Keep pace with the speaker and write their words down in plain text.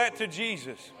To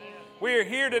Jesus. We are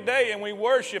here today and we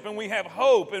worship and we have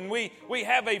hope and we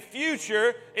have a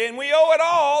future and we owe it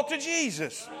all to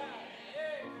Jesus.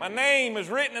 My name is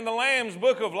written in the Lamb's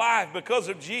book of life because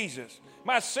of Jesus.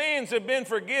 My sins have been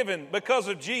forgiven because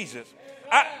of Jesus.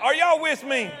 Are y'all with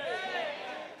me?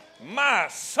 My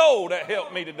soul, that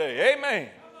helped me today. Amen.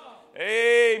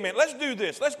 Amen. Let's do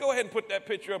this. Let's go ahead and put that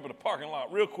picture up in the parking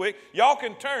lot real quick. Y'all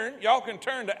can turn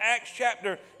to Acts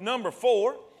chapter number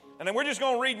 4. And then we're just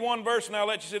going to read one verse and I'll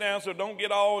let you sit down, so don't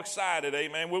get all excited,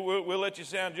 amen. We'll let you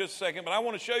sit down in just a second. But I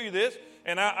want to show you this,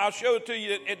 and I'll show it to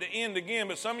you at the end again,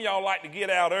 but some of y'all like to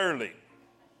get out early.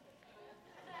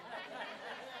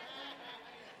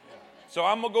 So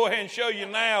I'm going to go ahead and show you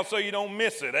now so you don't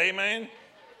miss it, amen.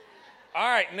 All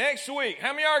right, next week.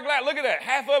 How many of y'all are glad? Look at that.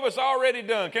 Half of us already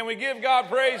done. Can we give God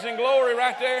praise and glory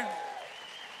right there?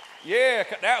 Yeah,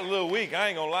 that was a little weak. I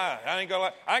ain't going to lie.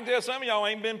 I can tell some of y'all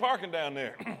ain't been parking down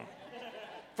there.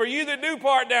 For you that do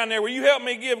park down there, will you help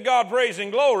me give God praise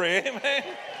and glory? Amen.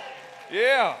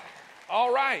 Yeah.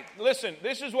 All right. Listen,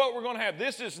 this is what we're going to have.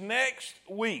 This is next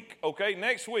week, okay?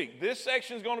 Next week. This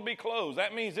section is going to be closed.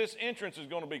 That means this entrance is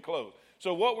going to be closed.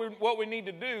 So what we need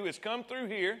to do is come through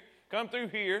here,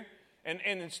 and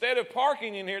instead of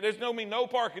parking in here, there's no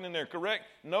parking in there, correct?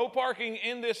 No parking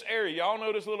in this area. Y'all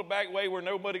know this little back way where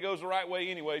nobody goes the right way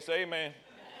anyway. Say amen.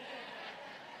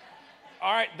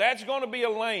 All right, that's going to be a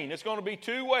lane. It's going to be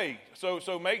two way.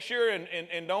 So make sure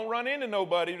and don't run into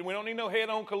nobody. We don't need no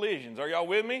head-on collisions. Are y'all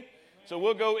with me? So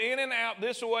we'll go in and out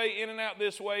this way, in and out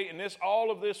this way, and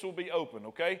all of this will be open,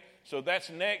 okay? So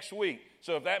that's next week.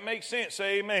 So if that makes sense,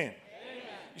 say amen.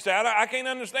 You say, I can't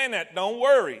understand that. Don't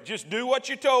worry. Just do what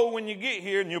you're told when you get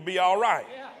here, and you'll be all right.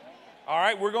 Yeah. All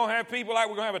right, we're going to have people out.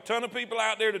 We're going to have a ton of people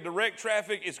out there to direct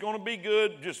traffic. It's going to be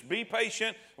good. Just be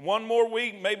patient. One more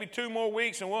week, maybe 2 more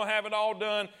weeks, and we'll have it all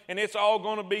done, and it's all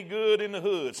going to be good in the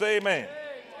hood. Say amen.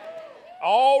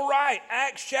 All right,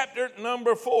 Acts chapter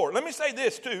number 4. Let me say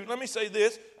this, too.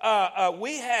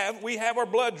 We have our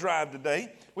blood drive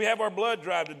today.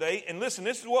 And listen,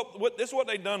 this is what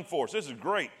they've done for us. This is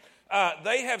great.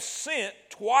 They have sent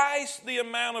twice the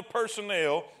amount of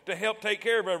personnel to help take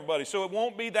care of everybody. So it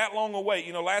won't be that long a wait.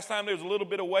 You know, last time there was a little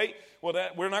bit of wait. Well,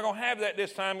 we're not going to have that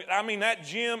this time. I mean, that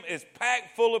gym is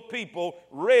packed full of people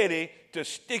ready to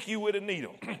stick you with a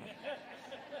needle.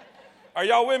 Are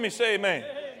y'all with me? Say amen.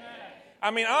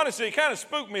 I mean, honestly, it kind of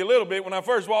spooked me a little bit when I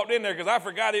first walked in there because I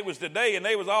forgot it was today, and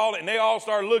they all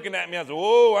started looking at me. I said,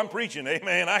 "Whoa, I'm preaching,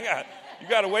 amen." You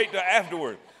got to wait till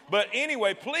afterward. But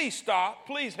anyway, please stop.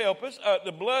 Please help us.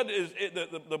 The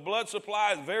blood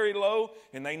supply is very low,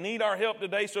 and they need our help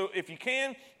today. So if you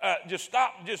can, just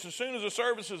stop. Just as soon as the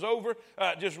service is over,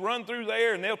 just run through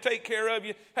there, and they'll take care of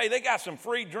you. Hey, they got some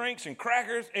free drinks and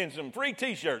crackers and some free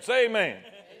T-shirts. Say amen.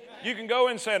 You can go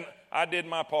and say, "I did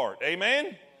my part."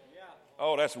 Amen.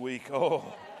 Oh, that's weak.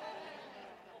 Oh,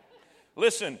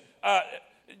 listen.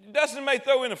 Dustin may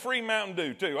throw in a free Mountain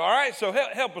Dew too, all right? So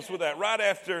help us with that right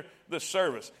after the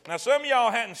service. Now, some of y'all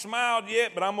hadn't smiled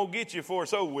yet, but I'm going to get you before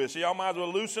it's over with. So y'all might as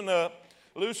well loosen up.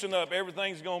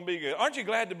 Everything's going to be good. Aren't you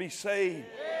glad to be saved?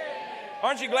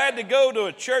 Aren't you glad to go to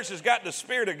a church that's got the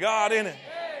Spirit of God in it?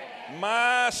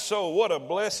 My soul, what a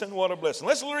blessing, what a blessing.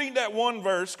 Let's read that one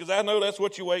verse because I know that's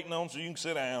what you're waiting on, so you can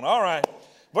sit down. All right.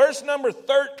 Verse number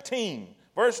 13.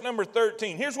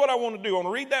 Here's what I want to do. I want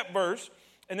to read that verse.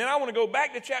 And then I want to go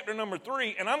back to chapter number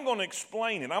 3, and I'm going to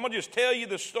explain it. I'm going to just tell you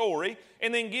the story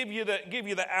and then give you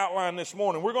the outline this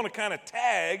morning. We're going to kind of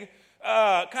tag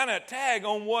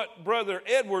on what Brother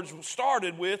Edwards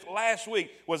started with last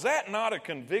week. Was that not a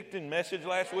convicting message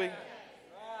last week?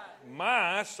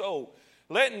 My soul.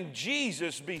 Letting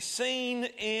Jesus be seen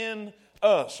in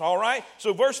us, all right?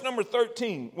 So verse number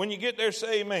 13, when you get there,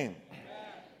 say amen.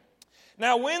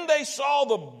 Now when they saw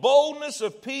the boldness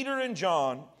of Peter and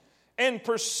John, and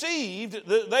perceived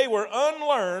that they were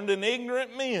unlearned and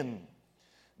ignorant men,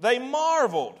 they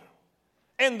marveled,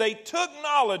 and they took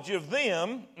knowledge of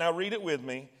them, now read it with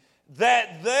me,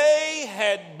 that they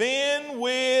had been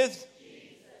with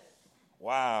Jesus.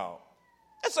 Wow.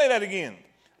 Let's say that again.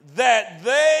 That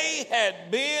they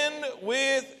had been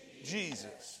with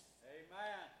Jesus.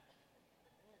 Amen.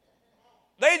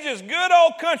 They just good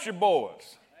old country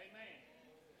boys.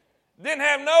 Amen. Didn't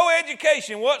have no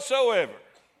education whatsoever.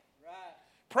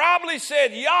 Probably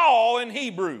said y'all in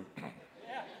Hebrew.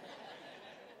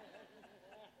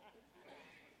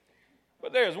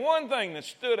 But there's one thing that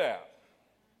stood out.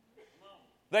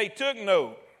 They took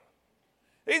note.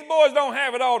 These boys don't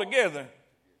have it all together,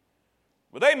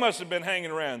 but they must have been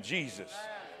hanging around Jesus.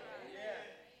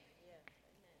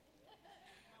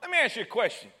 Let me ask you a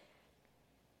question.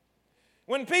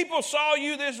 When people saw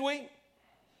you this week,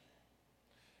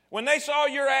 when they saw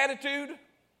your attitude,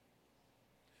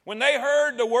 when they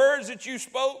heard the words that you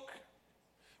spoke,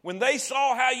 when they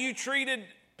saw how you treated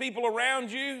people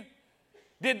around you,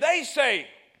 did they say,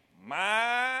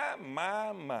 my,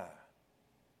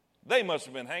 they must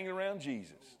have been hanging around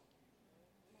Jesus?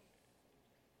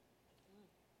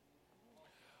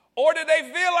 Or did they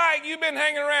feel like you've been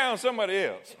hanging around somebody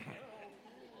else?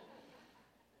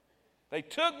 They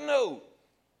took note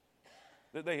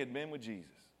that they had been with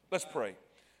Jesus. Let's pray.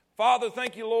 Father,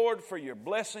 thank you, Lord, for your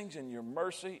blessings and your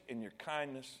mercy and your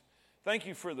kindness. Thank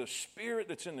you for the Spirit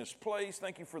that's in this place.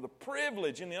 Thank you for the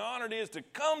privilege and the honor it is to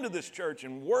come to this church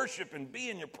and worship and be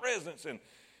in your presence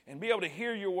and be able to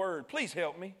hear your word. Please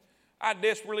help me. I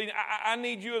desperately, I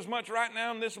need you as much right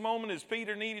now in this moment as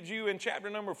Peter needed you in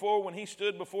chapter number 4 when he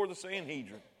stood before the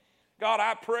Sanhedrin. God,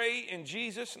 I pray in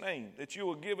Jesus' name that you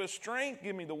will give us strength,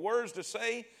 give me the words to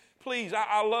say. Please,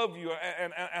 I love you,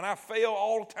 and I fail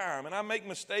all the time, and I make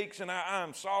mistakes, and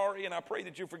I'm sorry, and I pray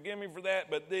that you forgive me for that.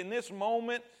 But in this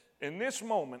moment,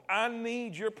 I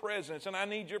need your presence, and I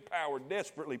need your power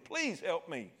desperately. Please help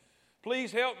me.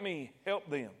 Please help me help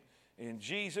them. In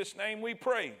Jesus' name we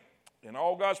pray. And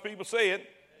all God's people say it.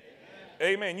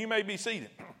 Amen. Amen. You may be seated.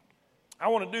 I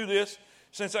want to do this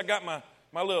since I got my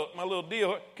little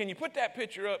deal. Can you put that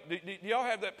picture up? Do y'all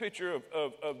have that picture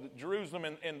of Jerusalem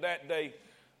in that day?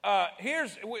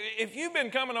 If you've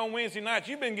been coming on Wednesday nights,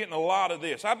 you've been getting a lot of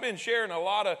this. I've been sharing a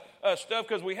lot of stuff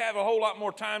because we have a whole lot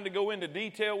more time to go into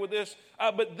detail with this.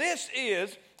 But this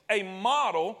is a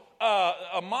model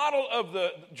of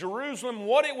the Jerusalem,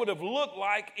 what it would have looked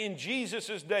like in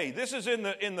Jesus' day. This is in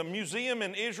the museum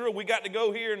in Israel. We got to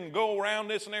go here and go around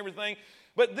this and everything.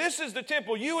 But this is the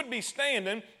temple. You would be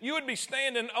standing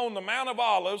on the Mount of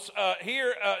Olives.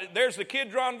 There's the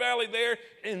Kidron Valley there.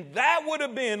 And that would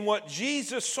have been what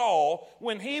Jesus saw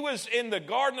when he was in the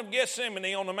Garden of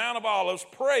Gethsemane on the Mount of Olives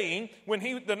praying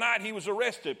the night he was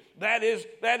arrested. That is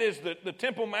the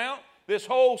Temple Mount. This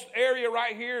whole area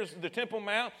right here is the Temple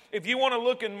Mount. If you want to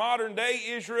look in modern day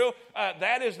Israel,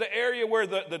 that is the area where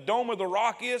the Dome of the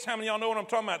Rock is. How many of y'all know what I'm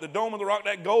talking about? The Dome of the Rock,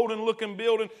 that golden looking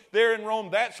building there in Rome,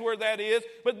 that's where that is.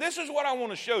 But this is what I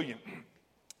want to show you.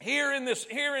 Here in this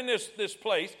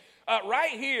place,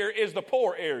 right here is the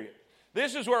poor area.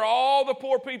 This is where all the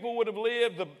poor people would have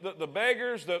lived, the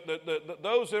beggars,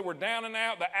 those that were down and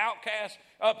out, the outcasts.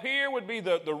 Up here would be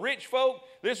the rich folk.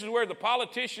 This is where the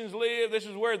politicians live. This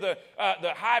is where the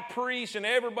high priest and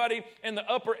everybody in the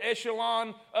upper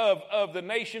echelon of the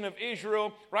nation of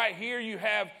Israel. Right here you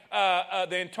have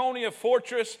the Antonia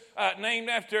Fortress named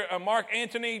after Mark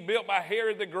Antony, built by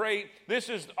Herod the Great. This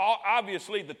is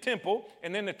obviously the temple,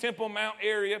 and then the Temple Mount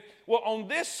area. Well, on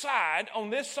this side,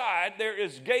 there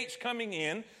is gates coming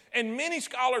in, and many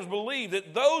scholars believe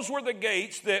that those were the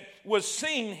gates that was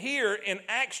seen here in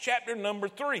Acts chapter number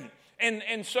 3.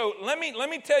 And so let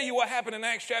me tell you what happened in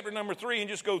Acts chapter number 3 and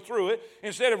just go through it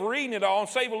instead of reading it all and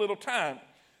save a little time.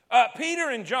 Peter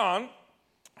and John,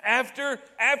 after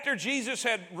Jesus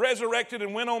had resurrected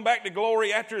and went on back to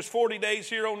glory after his 40 days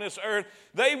here on this earth,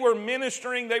 they were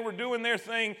ministering, they were doing their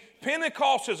thing.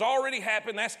 Pentecost has already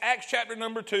happened. That's Acts chapter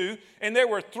number 2. And there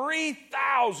were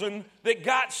 3,000 that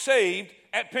got saved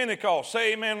at Pentecost.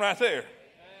 Say amen right there.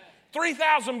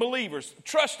 3,000 believers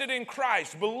trusted in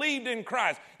Christ, believed in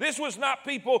Christ. This was not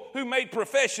people who made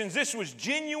professions. This was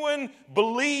genuine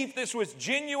belief. This was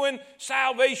genuine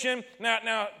salvation.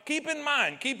 Now keep in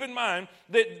mind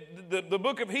that the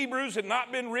book of Hebrews had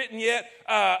not been written yet.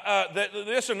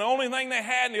 The only thing they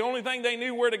had and the only thing they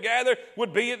knew where to gather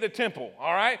would be at the temple.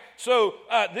 All right? So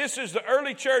this is the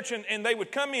early church, and they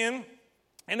would come in.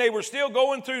 And they were still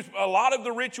going through a lot of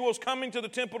the rituals, coming to the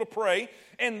temple to pray.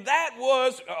 And that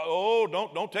was,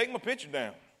 don't take my picture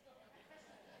down.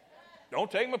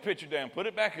 Don't take my picture down. Put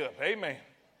it back up. Amen.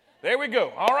 There we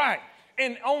go. All right.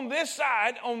 And on this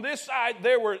side,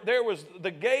 there was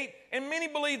the gate. And many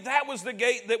believe that was the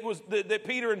gate that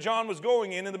Peter and John was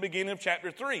going in the beginning of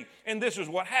chapter 3. And this is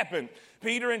what happened.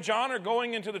 Peter and John are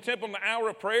going into the temple in the hour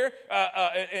of prayer.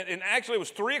 And actually it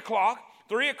was 3 o'clock.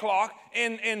 3 o'clock,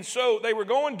 and so they were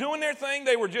doing their thing.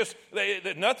 They were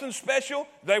nothing special.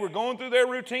 They were going through their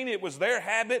routine. It was their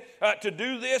habit to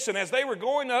do this. And as they were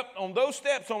going up on those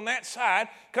steps on that side,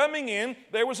 coming in,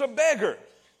 there was a beggar.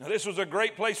 Now, this was a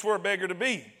great place for a beggar to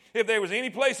be. If there was any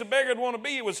place a beggar would want to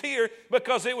be, it was here,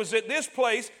 because it was at this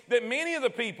place that many of the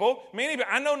people,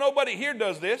 I know nobody here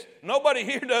does this. Nobody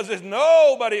here does this.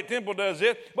 Nobody at temple does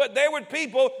this. But there were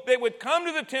people that would come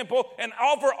to the temple and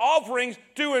offer offerings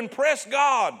to impress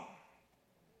God.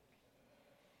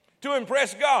 To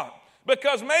impress God.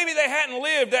 Because maybe they hadn't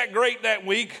lived that great that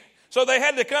week, so they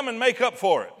had to come and make up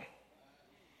for it.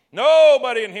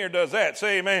 Nobody in here does that.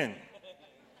 Say amen.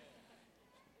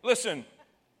 Listen,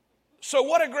 so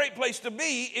what a great place to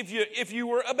be if you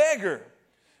were a beggar.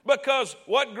 Because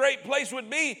what great place would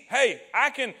be, hey,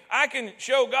 I can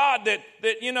show God that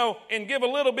and give a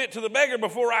little bit to the beggar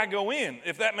before I go in.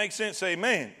 If that makes sense, say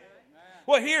amen.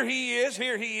 Well, here he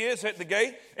is at the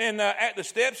gate and at the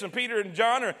steps, and Peter and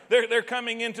John they're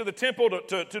coming into the temple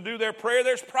to do their prayer.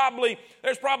 There's probably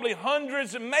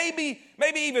hundreds and maybe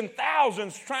even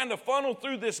thousands trying to funnel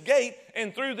through this gate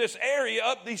and through this area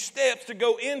up these steps to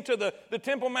go into the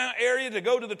Temple Mount area, to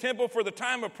go to the temple for the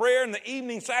time of prayer and the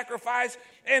evening sacrifice.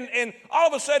 And all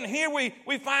of a sudden here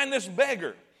we find this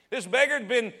beggar. This beggar had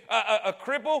been a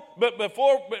cripple, but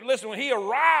listen, when he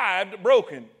arrived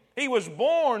broken. He was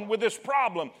born with this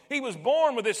problem. He was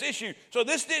born with this issue. So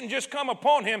this didn't just come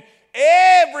upon him.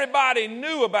 Everybody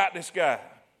knew about this guy.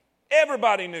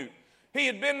 Everybody knew. He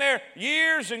had been there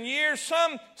years and years.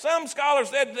 Some scholars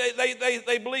said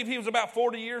they believe he was about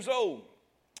 40 years old.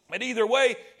 But either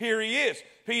way, here he is.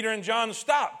 Peter and John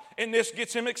stop, and this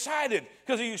gets him excited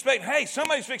because he expects, hey,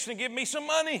 somebody's fixing to give me some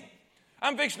money.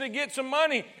 I'm fixing to get some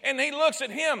money. And he looks at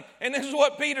him, and this is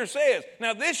what Peter says.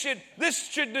 Now, this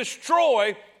should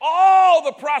destroy all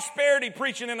the prosperity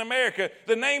preaching in America,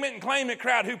 the name it and claim it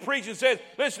crowd who preaches and says,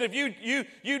 listen, if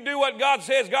you do what God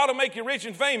says, God will make you rich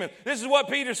and famous. This is what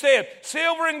Peter said,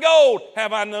 silver and gold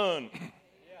have I none.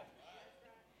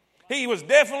 He was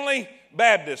definitely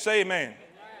Baptist, say amen.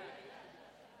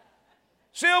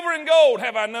 Silver and gold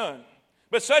have I none,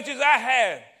 but such as I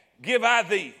have, give I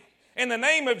thee. In the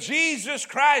name of Jesus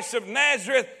Christ of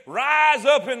Nazareth, rise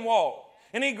up and walk.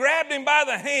 And he grabbed him by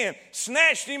the hand,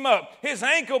 snatched him up. His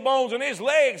ankle bones and his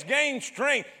legs gained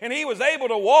strength, and he was able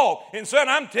to walk. And son,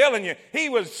 I'm telling you, he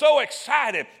was so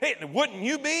excited. Hey, wouldn't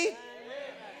you be?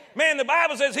 Man, the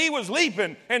Bible says he was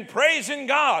leaping and praising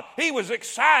God. He was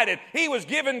excited. He was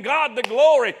giving God the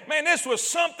glory. Man, this was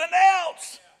something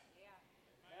else.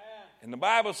 And the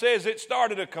Bible says it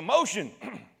started a commotion.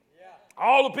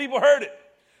 All the people heard it.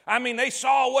 I mean, they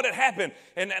saw what had happened.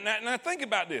 And now think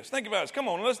about this. Think about this. Come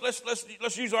on,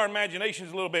 let's use our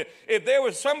imaginations a little bit. If there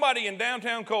was somebody in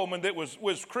downtown Coleman that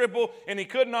was crippled and he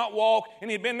could not walk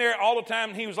and he'd been there all the time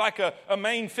and he was like a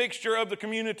main fixture of the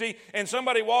community, and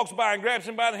somebody walks by and grabs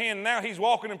him by the hand and now he's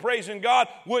walking and praising God,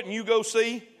 wouldn't you go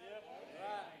see? Yep.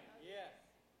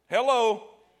 Hello.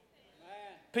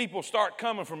 People start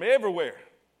coming from everywhere.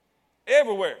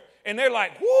 Everywhere. And they're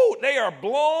like, whoo, they are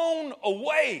blown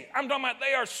away. I'm talking about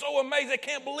they are so amazed. They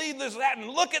can't believe this is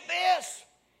happening. Look at this.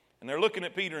 And they're looking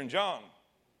at Peter and John.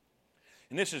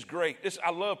 And this is great. I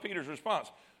love Peter's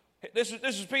response. This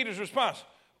is Peter's response.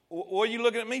 What are you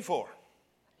looking at me for?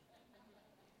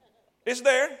 It's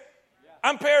there.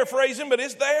 I'm paraphrasing, but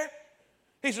it's there.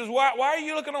 He says, why are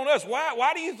you looking on us?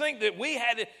 Why do you think that we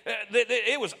had it, that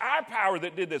it was our power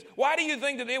that did this? Why do you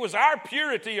think that it was our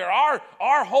purity or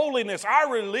our holiness,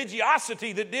 our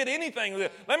religiosity that did anything with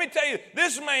it? Let me tell you,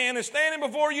 this man is standing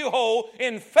before you whole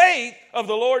in faith of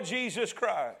the Lord Jesus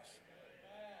Christ.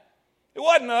 It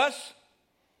wasn't us.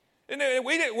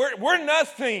 We're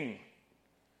nothing.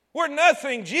 We're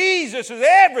nothing. Jesus is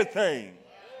everything.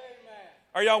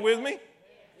 Are y'all with me?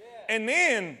 And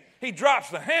then he drops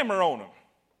the hammer on them.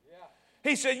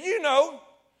 He said, you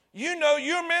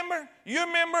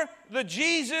remember the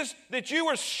Jesus that you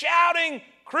were shouting,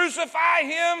 crucify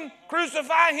him,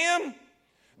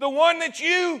 the one that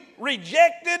you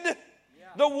rejected,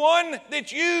 the one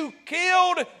that you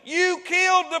killed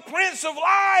the Prince of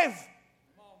Life.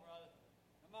 Come on, brother.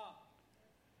 Come on.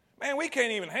 Man, we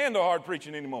can't even handle hard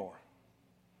preaching anymore.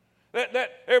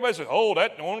 That everybody says, oh, I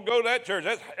don't want to go to that church.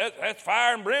 That's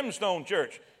fire and brimstone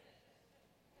church.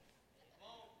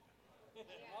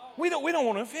 We don't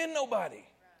want to offend nobody.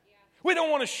 We don't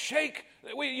want to shake.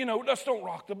 Let's don't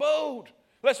rock the boat.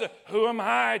 Who am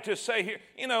I to say here?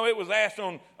 It was asked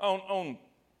on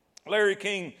Larry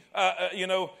King,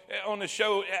 on the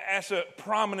show, asked a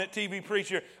prominent TV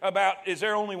preacher about, is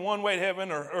there only one way to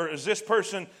heaven, or is this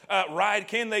person right?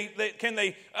 Can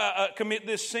they commit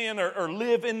this sin or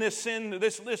live in this sin,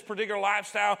 this particular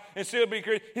lifestyle, and still be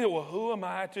Christian? He said, well, who am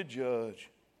I to judge?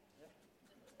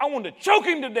 I wanted to choke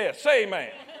him to death. Say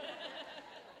amen.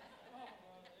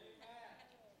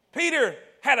 Peter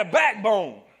had a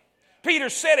backbone. Peter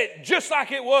said it just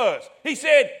like it was. He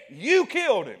said, you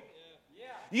killed him.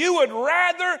 You would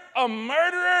rather a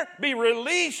murderer be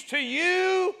released to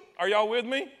you. Are y'all with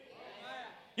me?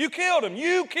 You killed him.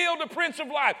 You killed the Prince of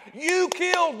Life. You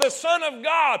killed the Son of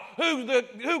God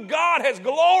who God has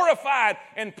glorified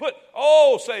and put,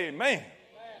 say amen.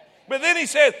 But then he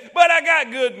says, but I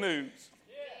got good news.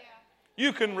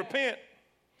 You can repent.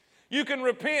 You can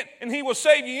repent and he will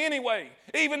save you anyway.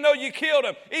 Even though you killed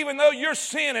him, even though your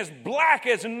sin is black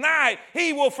as night,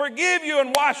 he will forgive you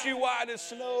and wash you white as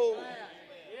snow.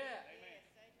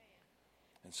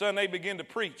 And son, they begin to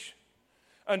preach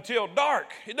until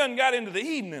dark. It doesn't got into the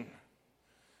evening.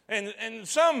 And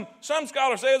some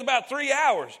scholars say it was about 3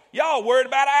 hours. Y'all worried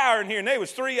about an hour in here, and they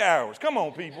was 3 hours. Come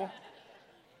on, people.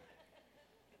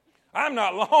 I'm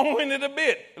not long-winded a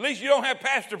bit. At least you don't have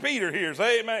Pastor Peter here.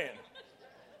 Say amen.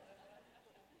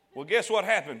 Well, guess what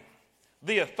happened?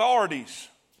 The authorities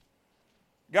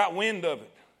got wind of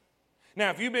it. Now,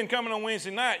 if you've been coming on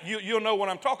Wednesday night, you'll know what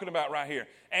I'm talking about right here.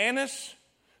 Annas,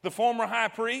 the former high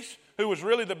priest, who was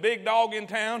really the big dog in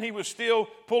town, he was still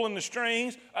pulling the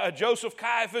strings. Joseph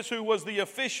Caiaphas, who was the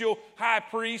official high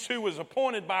priest who was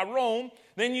appointed by Rome.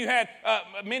 Then you had,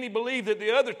 many believe that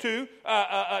the other two,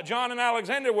 John and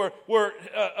Alexander, were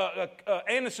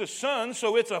Annas' sons,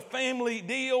 so it's a family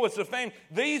deal. It's a family.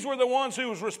 These were the ones who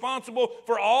was responsible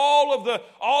for all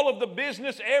of the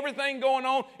business, everything going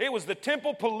on. It was the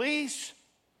temple police.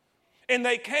 And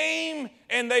they came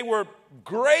and they were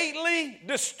greatly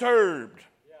disturbed.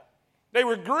 They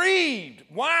were grieved.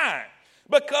 Why?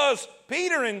 Because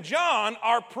Peter and John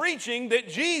are preaching that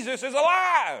Jesus is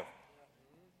alive.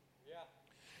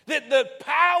 That the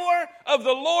power of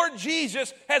the Lord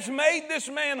Jesus has made this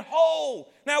man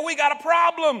whole. Now we got a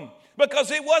problem,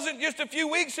 because it wasn't just a few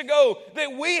weeks ago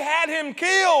that we had him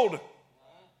killed.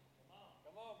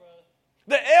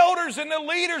 The elders and the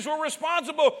leaders were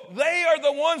responsible. They are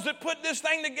the ones that put this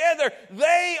thing together.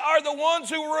 They are the ones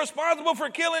who were responsible for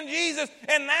killing Jesus.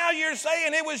 And now you're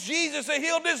saying it was Jesus that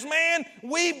healed this man?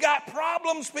 We've got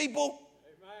problems, people.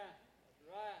 Amen.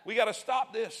 Right. We got to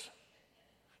stop this.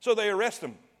 So they arrest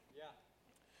him. Yeah.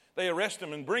 They arrest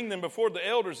him and bring them before the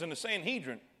elders and the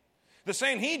Sanhedrin. The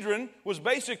Sanhedrin was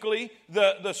basically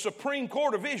the Supreme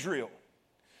Court of Israel.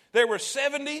 There were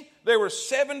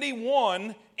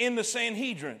 71 in the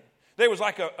Sanhedrin. There was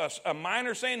like a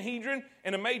minor Sanhedrin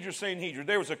and a major Sanhedrin.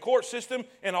 There was a court system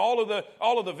in all of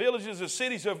the villages, the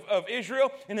cities of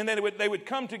Israel, and then they would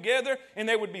come together, and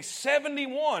there would be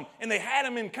 71, and they had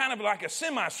them in kind of like a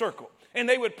semicircle. And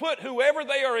they would put whoever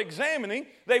they are examining,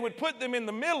 they would put them in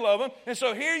the middle of them. And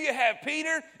so here you have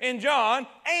Peter and John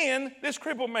and this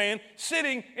crippled man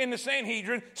sitting in the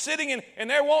Sanhedrin, and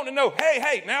they're wanting to know,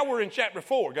 hey, now we're in chapter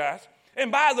 4, guys.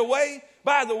 And by the way,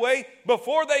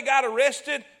 before they got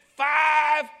arrested,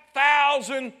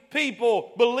 5,000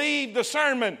 people believed the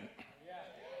sermon. Yeah.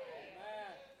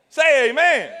 Say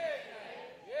amen.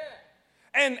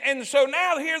 Yeah. And so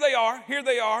now here they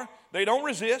are. They don't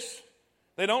resist.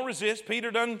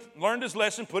 Peter done learned his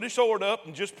lesson, put his sword up,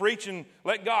 and just preach and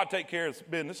let God take care of his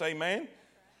business. Amen.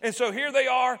 And so here they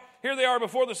are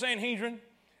before the Sanhedrin,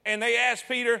 and they ask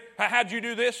Peter, how'd you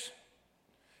do this?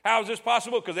 How is this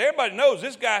possible? Because everybody knows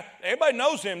this guy, everybody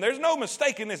knows him. There's no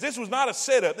mistaking this. This was not a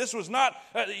setup. This was not,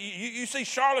 you see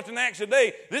charlatan acts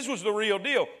today. This was the real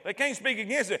deal. They can't speak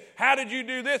against it. How did you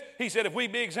do this? He said, if we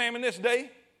be examined this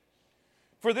day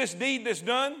for this deed that's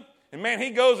done, and man, he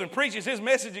goes and preaches his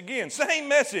message again. Same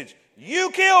message.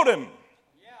 You killed him.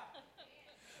 Yeah.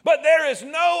 But there is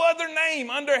no other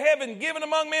name under heaven given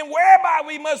among men whereby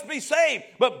we must be saved,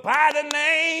 but by the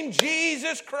name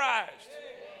Jesus Christ.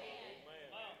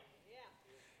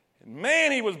 And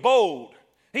man, he was bold.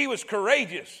 He was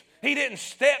courageous. He didn't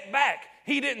step back.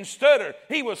 He didn't stutter.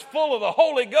 He was full of the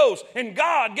Holy Ghost. And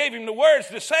God gave him the words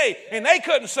to say, and they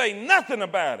couldn't say nothing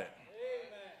about it.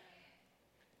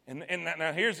 And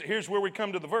now here's where we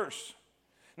come to the verse.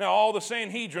 Now all the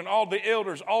Sanhedrin, all the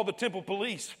elders, all the temple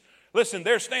police, listen,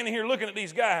 they're standing here looking at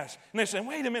these guys. And they're saying,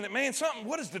 wait a minute, man,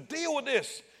 what is the deal with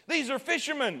this? These are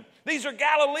fishermen. These are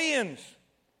Galileans.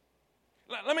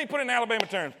 Let me put it in Alabama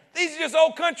terms. These are just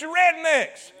old country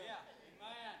rednecks.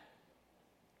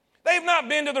 They've not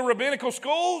been to the rabbinical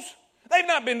schools. They've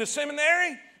not been to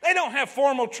seminary. They don't have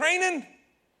formal training.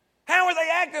 How are they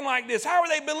acting like this? How are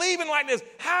they believing like this?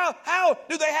 How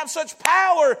do they have such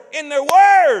power in their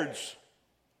words?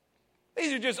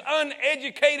 These are just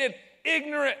uneducated,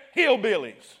 ignorant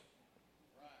hillbillies.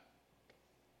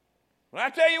 But I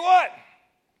tell you what,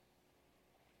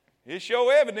 it's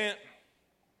sure evident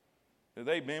that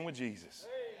they've been with Jesus.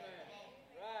 Right.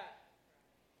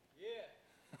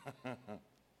 Yeah.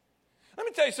 Let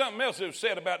me tell you something else that was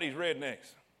said about these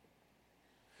rednecks.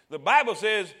 The Bible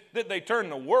says that they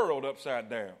turned the world upside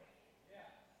down.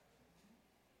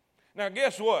 Now,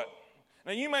 guess what?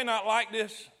 Now, you may not like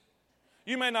this.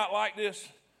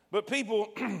 But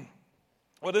people,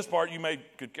 well, this part you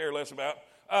could care less about.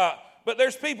 But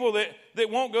there's people that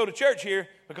won't go to church here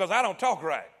because I don't talk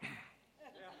right.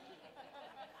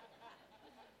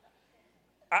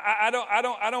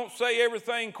 I don't say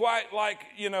everything quite like,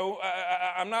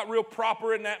 I'm not real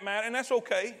proper in that matter, and that's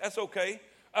okay. That's okay.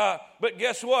 But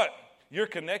guess what? You're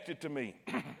connected to me.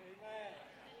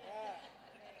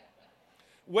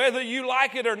 Whether you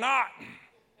like it or not.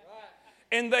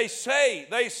 And they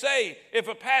say, if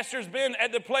a pastor's been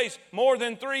at the place more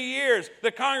than 3 years,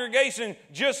 the congregation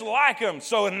just like him.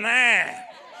 So, nah.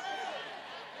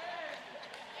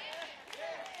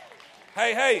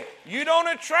 Hey, you don't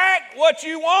attract what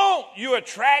you want. You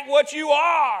attract what you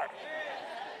are.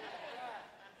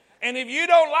 And if you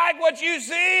don't like what you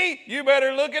see, you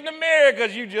better look in the mirror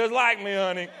because you just like me,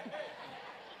 honey.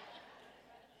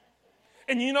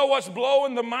 And you know what's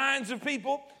blowing the minds of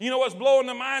people? You know what's blowing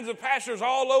the minds of pastors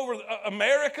all over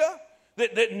America?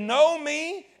 That know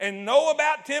me and know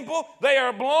about Temple, they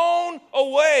are blown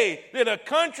away that a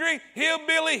country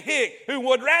hillbilly hick who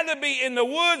would rather be in the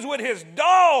woods with his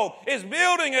dog is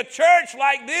building a church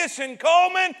like this in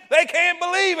Coleman. They can't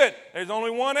believe it. There's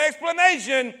only one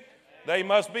explanation. They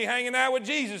must be hanging out with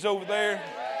Jesus over there.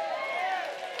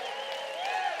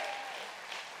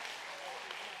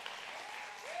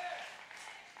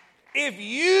 If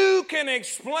you can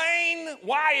explain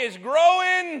why it's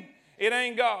growing, it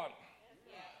ain't God.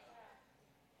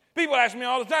 People ask me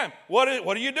all the time, what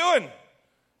are you doing?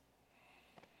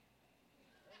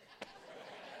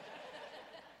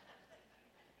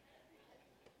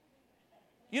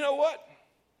 You know what?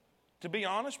 To be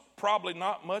honest, probably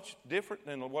not much different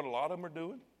than what a lot of them are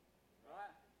doing.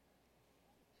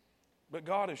 But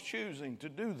God is choosing to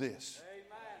do this.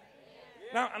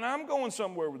 Now, and I'm going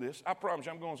somewhere with this. I promise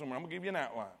you I'm going somewhere. I'm going to give you an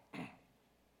outline.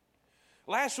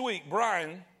 Last week,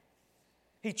 Brian,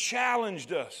 he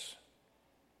challenged us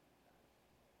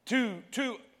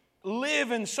to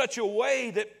live in such a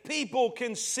way that people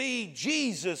can see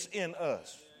Jesus in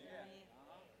us.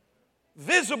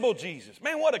 Visible Jesus.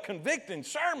 Man, what a convicting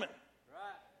sermon.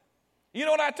 You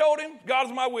know what I told him? God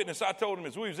is my witness. I told him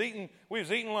as we was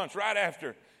eating lunch right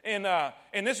after. And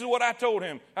this is what I told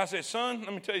him. I said, son,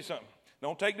 let me tell you something.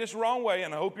 Don't take this the wrong way,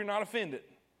 and I hope you're not offended.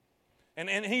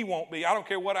 And he won't be. I don't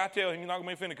care what I tell him. He's not going to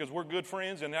be offended because we're good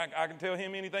friends, and I can tell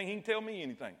him anything. He can tell me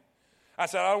anything. I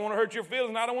said, I don't want to hurt your feelings,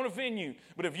 and I don't want to offend you.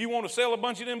 But if you want to sell a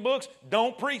bunch of them books,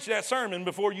 don't preach that sermon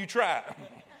before you try.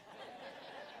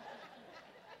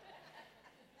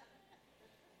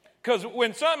 Because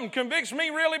when something convicts me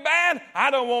really bad,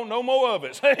 I don't want no more of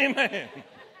it. Amen.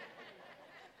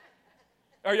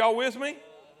 Are y'all with me?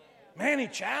 Man, he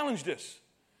challenged us.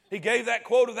 He gave that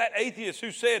quote of that atheist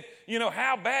who said,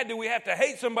 how bad do we have to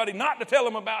hate somebody not to tell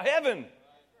them about heaven?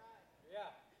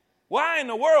 Why in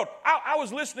the world? I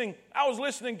was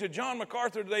listening to John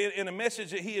MacArthur today in a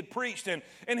message that he had preached,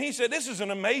 and he said, this is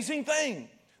an amazing thing.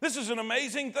 This is an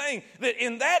amazing thing. That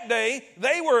in that day,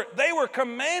 they were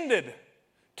commanded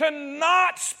to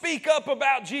not speak up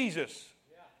about Jesus.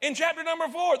 In chapter number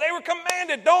 4, they were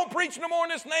commanded, don't preach no more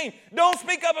in this name. Don't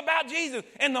speak up about Jesus.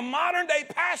 And the modern day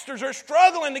pastors are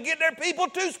struggling to get their people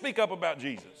to speak up about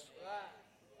Jesus.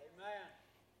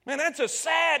 Man, that's a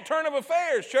sad turn of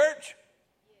affairs, church.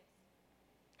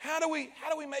 How do we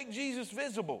make Jesus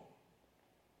visible?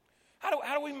 How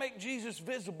do we make Jesus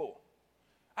visible?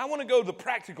 I want to go to the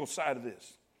practical side of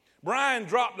this. Brian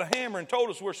dropped the hammer and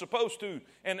told us we're supposed to,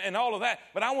 and all of that.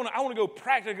 But I want to go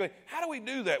practically. How do we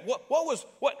do that?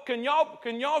 What can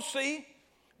y'all see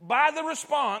by the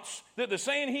response that the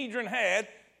Sanhedrin had?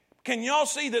 Can y'all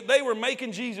see that they were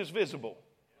making Jesus visible?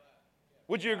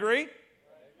 Would you agree?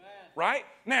 Right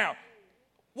now,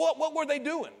 what were they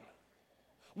doing?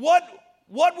 What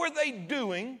were they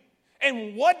doing,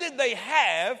 and what did they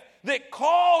have that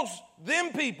caused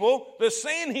them people, the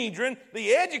Sanhedrin,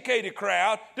 the educated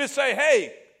crowd, to say,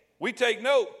 hey, we take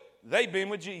note, they've been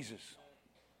with Jesus.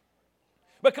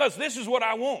 Because this is what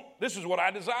I want. This is what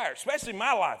I desire, especially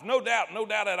my life. No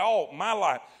doubt at all, my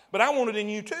life. But I want it in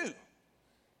you too.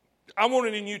 I want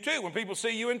it in you too. When people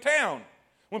see you in town,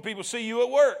 when people see you at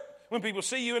work, when people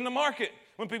see you in the market,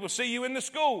 when people see you in the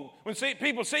school, when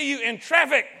people see you in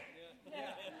traffic.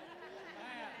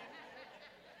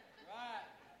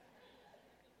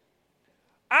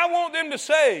 I want them to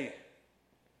say,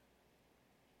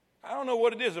 I don't know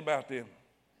what it is about them,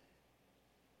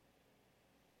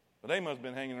 but they must have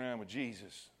been hanging around with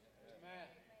Jesus. Amen.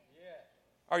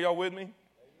 Are y'all with me? Amen.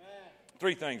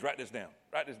 3 things. Write this down.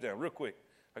 Write this down real quick.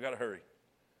 I got to hurry.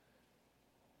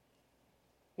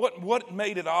 What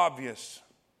made it obvious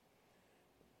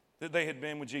that they had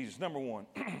been with Jesus? Number 1,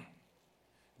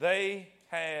 they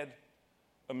had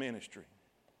a ministry.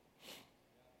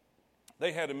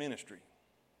 They had a ministry.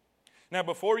 Now,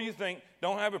 before you think,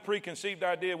 don't have a preconceived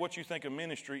idea of what you think a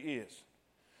ministry is.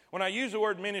 When I use the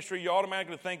word ministry, you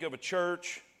automatically think of a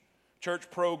church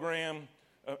program,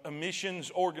 a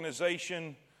missions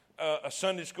organization, a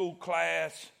Sunday school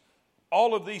class,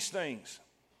 all of these things.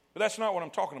 But that's not what I'm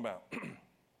talking about.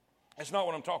 That's not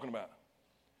what I'm talking about.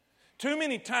 Too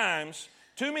many times,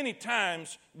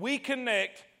 we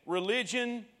connect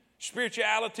religion,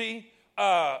 spirituality,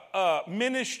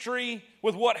 ministry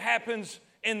with what happens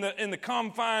in the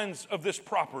confines of this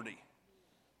property.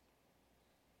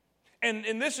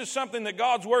 And this is something that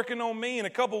God's working on me in a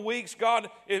couple of weeks. God,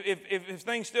 if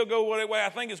things still go the way I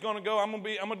think it's going to go, I'm going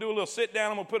to do a little sit down.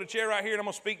 I'm going to put a chair right here, and I'm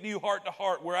going to speak to you heart to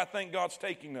heart where I think God's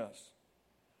taking us.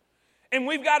 And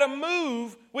we've got to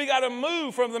move. We got to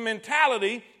move from the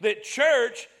mentality that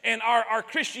church and our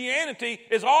Christianity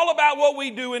is all about what we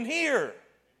do in here.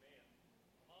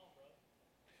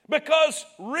 Because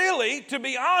really, to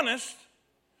be honest,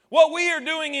 what we are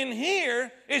doing in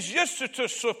here is just to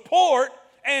support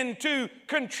and to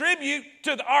contribute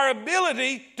to our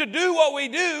ability to do what we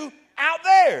do out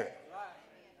there.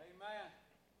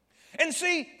 And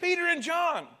see, Peter and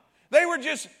John, they were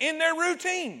just in their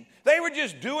routine. They were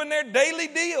just doing their daily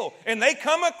deal. And they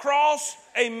come across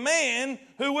a man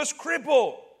who was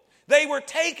crippled. They were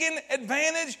taking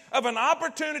advantage of an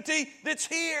opportunity that's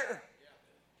here.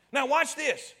 Now watch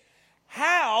this.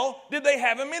 How did they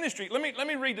have a ministry? Let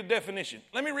me read the definition.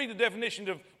 Let me read the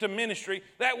definition to ministry.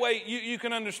 That way you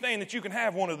can understand that you can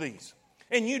have one of these.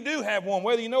 And you do have one,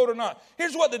 whether you know it or not.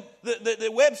 Here's what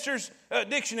the Webster's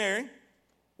dictionary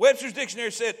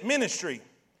said: ministry,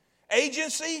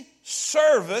 agency,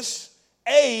 service,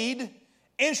 aid,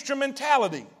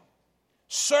 instrumentality.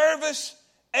 Service,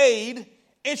 aid,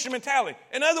 instrumentality.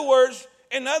 In other words,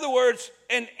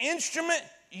 an instrument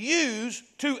used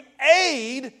to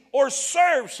aid or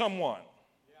serve someone.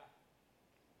 Yeah.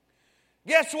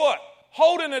 Guess what?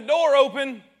 Holding a door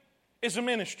open is a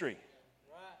ministry.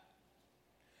 Right.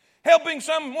 Helping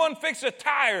someone fix a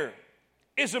tire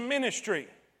is a ministry.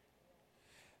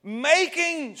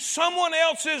 Making someone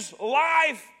else's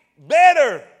life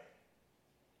better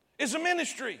is a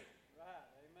ministry. Right.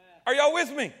 Are y'all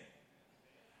with me?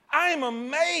 I am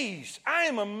amazed.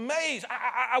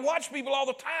 I watch people all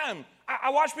the time.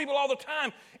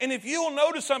 And if you'll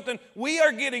notice something, we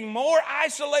are getting more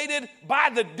isolated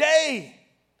by the day.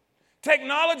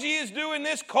 Technology is doing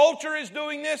this. Culture is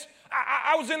doing this.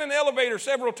 I was in an elevator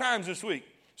several times this week.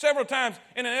 Several times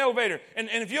in an elevator. And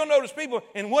if you'll notice people,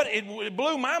 and what it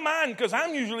blew my mind, because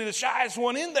I'm usually the shyest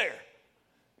one in there.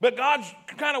 But God's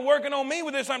kind of working on me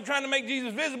with this. I'm trying to make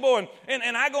Jesus visible.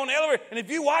 And I go in the elevator, and if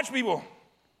you watch people,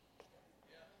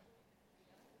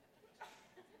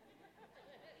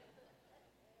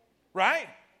 right?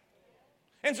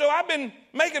 And so I've been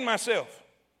making myself.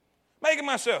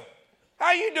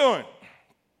 How you doing?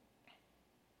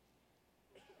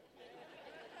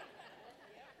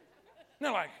 And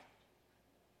they're like,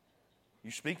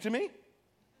 you speak to me?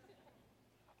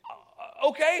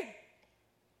 Okay.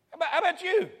 How about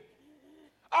you?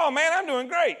 Oh, man, I'm doing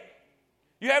great.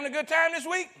 You having a good time this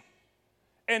week?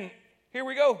 And here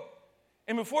we go.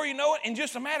 And before you know it, in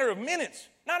just a matter of minutes,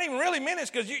 not even really minutes,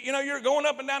 because you're going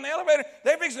up and down the elevator,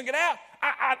 they're fixing to get out.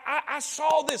 I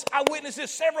saw this. I witnessed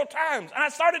this several times. And I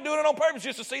started doing it on purpose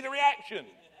just to see the reaction.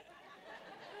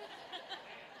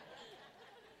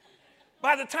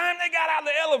 By the time they got out of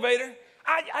the elevator,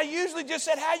 I usually just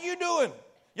said, how you doing?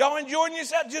 Y'all enjoying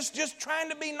yourself? Just trying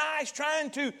to be nice, trying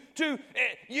to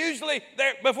usually,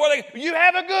 before you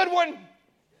have a good one.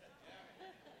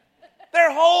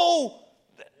 Their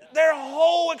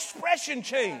whole expression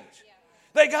changed.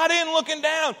 They got in looking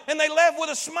down, and they left with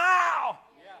a smile.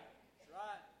 Yeah,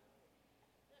 right.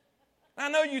 I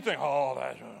know you think,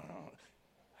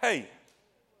 hey,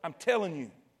 I'm telling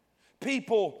you,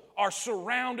 people are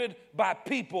surrounded by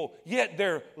people, yet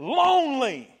they're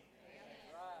lonely.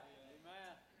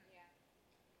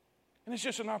 And it's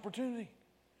just an opportunity.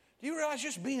 Do you realize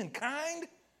just being kind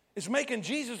is making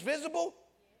Jesus visible?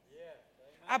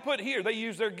 I put here, they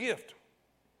use their gift.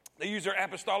 They use their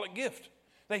apostolic gift.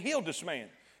 They healed this man.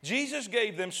 Jesus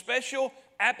gave them special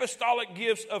apostolic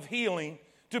gifts of healing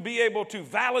to be able to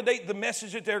validate the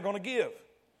message that they're going to give.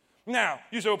 Now,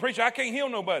 you say, well, preacher, I can't heal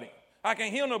nobody.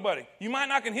 You might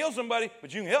not can heal somebody,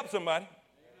 but you can help somebody.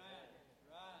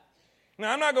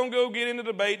 Now, I'm not going to go get into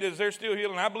debate that they're still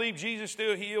healing. I believe Jesus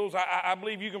still heals. I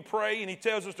believe you can pray, and he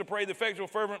tells us to pray the effectual,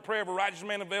 fervent prayer of a righteous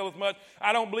man availeth much.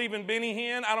 I don't believe in Benny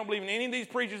Hinn. I don't believe in any of these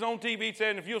preachers on TV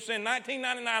saying, if you'll send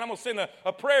 $19.99, I'm going to send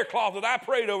a prayer cloth that I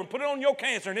prayed over and put it on your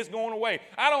cancer, and it's going away.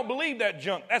 I don't believe that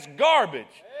junk. That's garbage.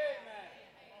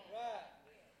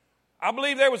 I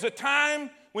believe there was a time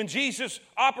when Jesus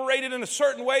operated in a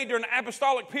certain way during the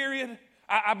apostolic period.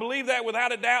 I believe that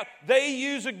without a doubt. They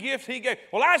use a gift he gave.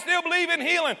 Well, I still believe in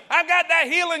healing. I've got that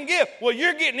healing gift. Well,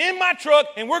 you're getting in my truck,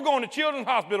 and we're going to Children's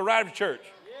Hospital right after church.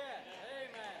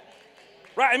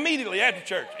 Right, immediately after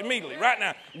church. Immediately, right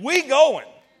now. We going.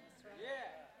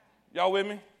 Y'all with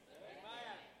me?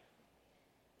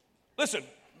 Listen,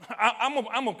 I'm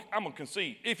gonna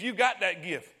concede. If you got that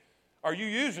gift, are you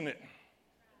using it?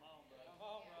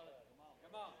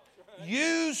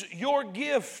 Use your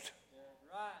gift.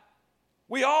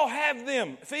 We all have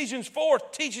them. Ephesians 4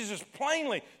 teaches us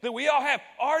plainly that we all have.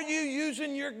 Are you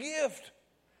using your gift?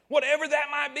 Whatever that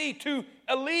might be, to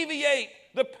alleviate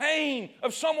the pain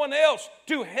of someone else,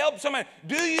 to help somebody.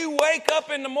 Do you wake up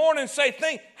in the morning and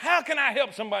say, how can I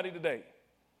help somebody today?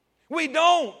 We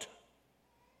don't.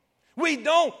 We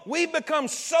don't. We become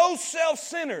so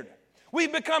self-centered. We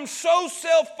become so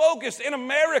self-focused in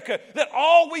America that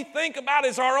all we think about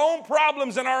is our own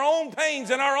problems and our own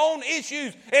pains and our own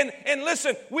issues. And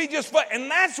listen,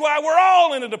 and that's why we're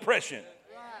all in a depression.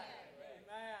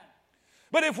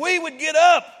 But if we would get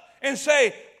up and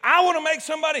say, I want to make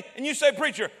somebody, and you say,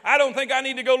 preacher, I don't think I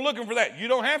need to go looking for that. You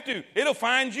don't have to. It'll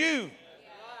find you.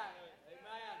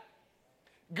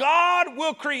 God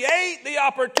will create the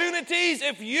opportunities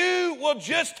if you will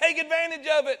just take advantage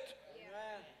of it.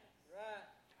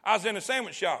 I was in a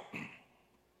sandwich shop. I think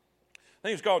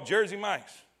it was called Jersey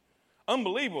Mike's.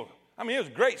 Unbelievable. I mean, it was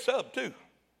a great sub too.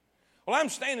 Well, I'm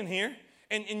standing here,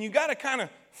 and you got to kind of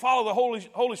follow the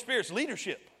Holy Spirit's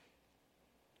leadership.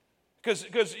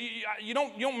 Because you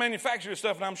don't manufacture this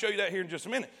stuff, and I'm going to show you that here in just a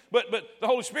minute. But the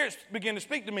Holy Spirit began to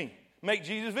speak to me. Make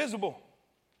Jesus visible.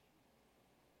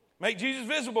 Make Jesus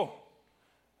visible.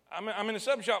 I'm in a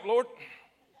sub shop, Lord.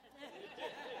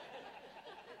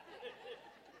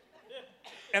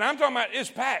 And I'm talking about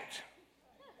it's packed.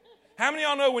 How many of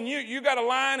y'all know when you got a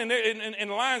line and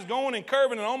the line's going and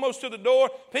curving and almost to the door,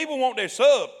 people want their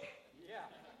sub.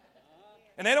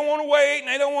 And they don't want to wait, and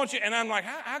they don't want you. And I'm like,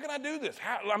 how can I do this?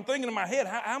 I'm thinking in my head,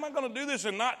 how am I going to do this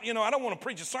and not, I don't want to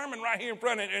preach a sermon right here in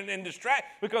front and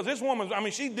distract, because this woman,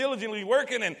 she's diligently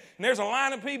working, and there's a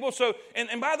line of people. So,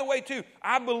 and by the way, too,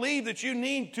 I believe that you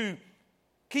need to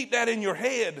keep that in your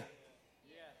head.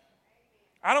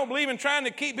 I don't believe in trying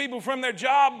to keep people from their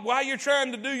job while you're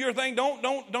trying to do your thing.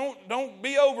 Don't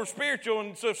be over spiritual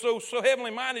and so heavenly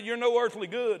minded you're no earthly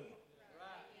good.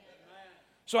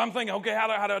 So I'm thinking, okay, how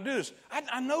do I do this?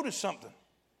 I noticed something.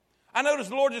 I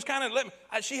noticed the Lord just kind of let me.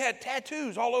 She had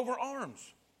tattoos all over her arms.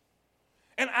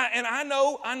 And I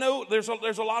know there's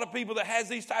a lot of people that has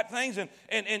these type of things,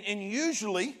 and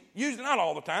usually not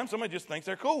all the time, somebody just thinks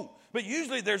they're cool. But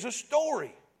usually there's a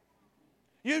story.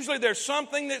 Usually there's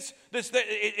something that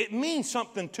it means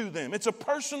something to them. It's a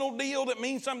personal deal that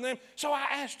means something to them. So I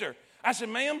asked her, I said,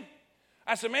 ma'am,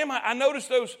 I noticed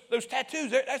those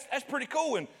tattoos. That's pretty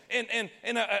cool. And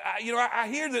I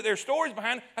hear that there's stories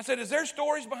behind it. I said, is there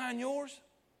stories behind yours?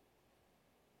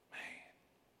 Man.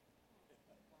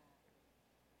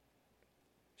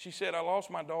 She said, I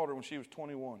lost my daughter when she was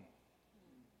 21.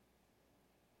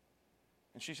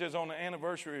 And she says, on the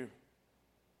anniversary of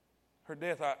her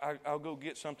death, I'll go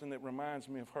get something that reminds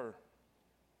me of her.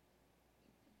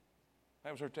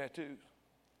 That was her tattoos.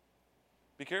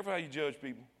 Be careful how you judge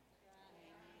people.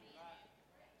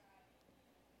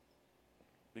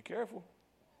 Be careful.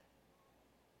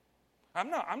 I'm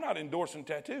not endorsing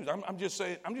tattoos. I'm just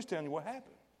telling you what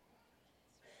happened.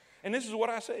 And this is what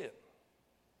I said.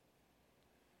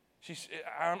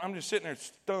 I'm just sitting there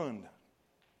stunned,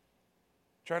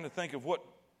 trying to think of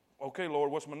okay,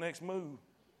 Lord, what's my next move?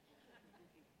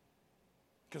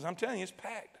 Because I'm telling you, it's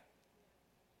packed.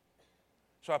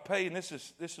 So I paid, and this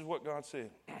is what God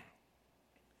said.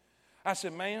 I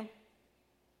said, ma'am,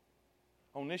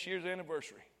 on this year's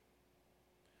anniversary,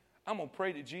 I'm going to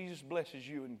pray that Jesus blesses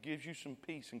you and gives you some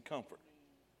peace and comfort.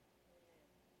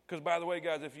 Because, by the way,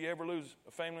 guys, if you ever lose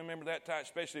a family member that tight,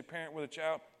 especially a parent with a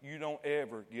child, you don't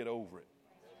ever get over it.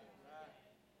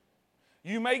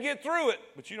 You may get through it,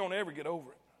 but you don't ever get over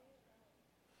it.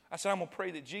 I said, I'm going to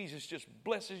pray that Jesus just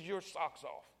blesses your socks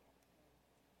off.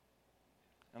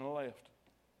 And I left.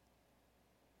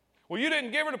 Well, you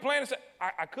didn't give her the plan.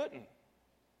 I couldn't.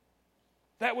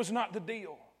 That was not the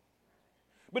deal.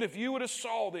 But if you would have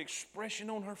saw the expression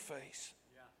on her face.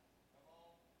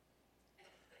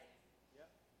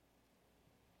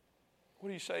 What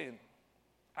are you saying?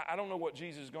 I don't know what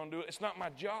Jesus is going to do. It's not my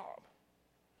job.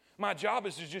 My job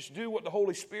is to just do what the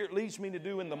Holy Spirit leads me to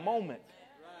do in the moment.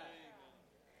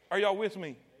 Are y'all with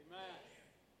me?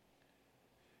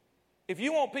 If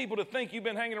you want people to think you've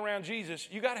been hanging around Jesus,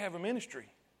 you got to have a ministry.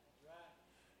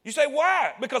 You say,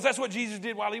 why? Because that's what Jesus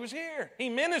did while he was here. He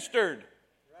ministered.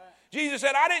 Jesus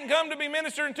said, I didn't come to be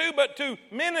ministered to, but to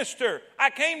minister. I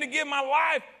came to give my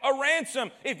life a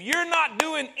ransom. If you're not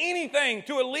doing anything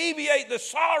to alleviate the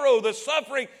sorrow, the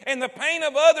suffering, and the pain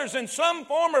of others in some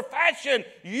form or fashion,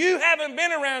 you haven't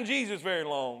been around Jesus very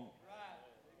long.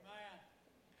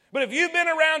 But if you've been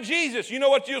around Jesus, you know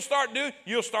what you'll start doing?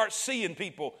 You'll start seeing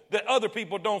people that other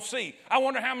people don't see. I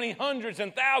wonder how many hundreds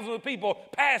and thousands of people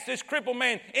passed this crippled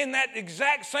man in that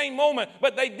exact same moment,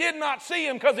 but they did not see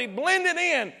him because he blended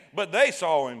in, but they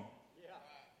saw him. Yeah.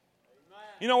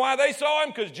 You know why they saw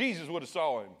him? Because Jesus would have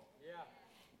saw him. Yeah.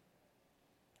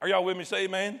 Are y'all with me? Say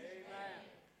amen. Amen.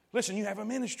 Listen, you have a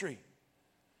ministry.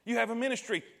 You have a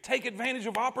ministry. Take advantage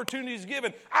of opportunities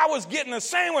given. I was getting a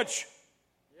sandwich.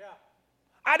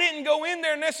 I didn't go in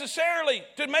there necessarily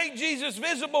to make Jesus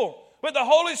visible, but the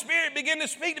Holy Spirit began to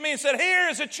speak to me and said, here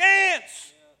is a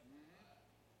chance.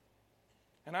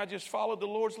 And I just followed the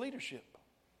Lord's leadership.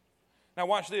 Now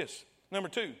watch this. Number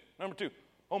two.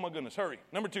 Oh my goodness, hurry.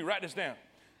 Number 2, write this down.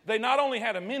 They not only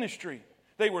had a ministry,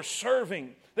 they were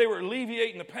serving. They were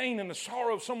alleviating the pain and the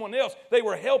sorrow of someone else. They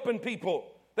were helping people.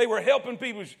 They were helping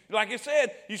people. Like I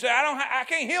said, you say, I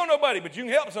can't heal nobody, but you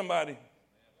can help somebody.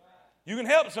 You can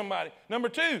help somebody. Number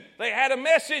 2, they had a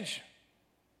message.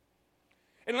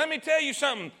 And let me tell you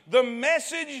something. The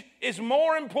message is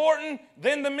more important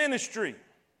than the ministry.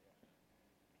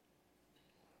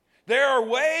 There's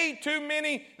way too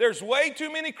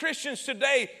many Christians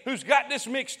today who's got this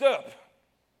mixed up.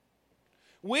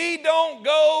 We don't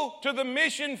go to the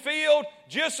mission field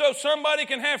just so somebody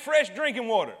can have fresh drinking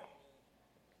water.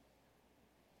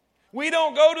 We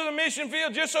don't go to the mission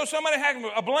field just so somebody has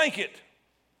a blanket.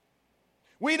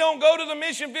 We don't go to the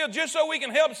mission field just so we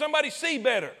can help somebody see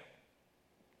better.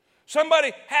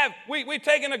 We've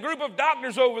taken a group of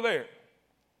doctors over there.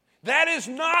 That is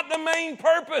not the main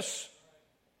purpose.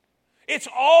 It's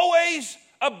always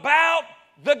about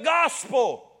the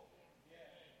gospel.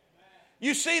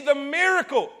 You see, the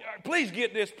miracle. Please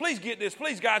get this. Please,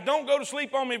 guys. Don't go to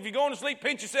sleep on me. If you're going to sleep,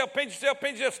 pinch yourself.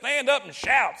 Stand up and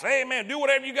shout. Say amen. Do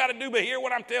whatever you got to do, but hear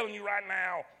what I'm telling you right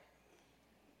now.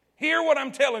 Hear what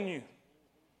I'm telling you.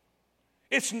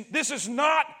 This is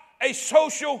not a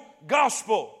social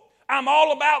gospel. I'm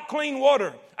all about clean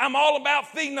water. I'm all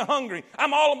about feeding the hungry.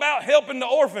 I'm all about helping the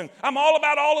orphans. I'm all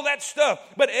about all of that stuff.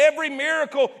 But every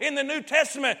miracle in the New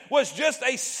Testament was just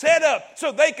a setup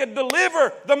so they could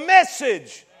deliver the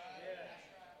message.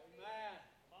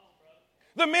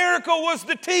 The miracle was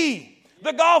the tea.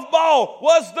 The golf ball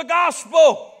was the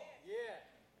gospel.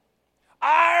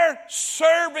 Our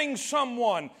serving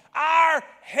someone, our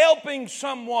helping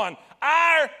someone,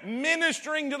 our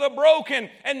ministering to the broken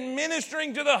and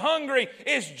ministering to the hungry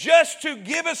is just to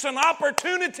give us an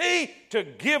opportunity to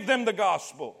give them the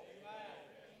gospel.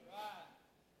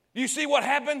 You see what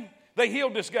happened? They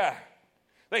healed this guy.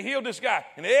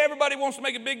 And everybody wants to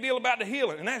make a big deal about the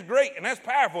healing. And that's great and that's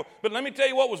powerful. But let me tell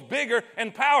you what was bigger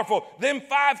and powerful. Them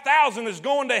 5,000 is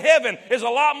going to heaven is a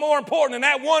lot more important than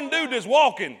that one dude that's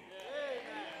walking.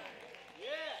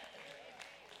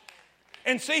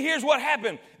 And see, here's what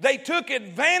happened. They took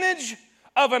advantage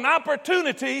of an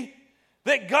opportunity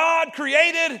that God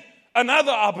created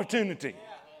another opportunity.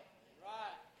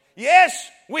 Yes,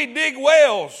 we dig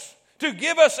wells to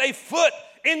give us a foot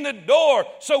in the door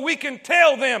so we can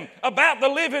tell them about the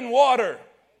living water.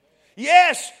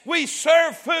 Yes, we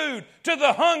serve food to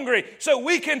the hungry so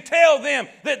we can tell them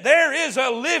that there is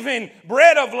a living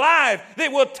bread of life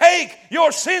that will take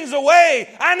your sins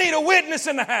away. I need a witness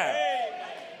in the house.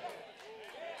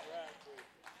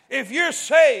 If you're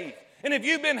saved and if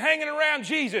you've been hanging around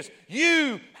Jesus,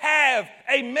 you have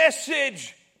a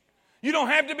message. You don't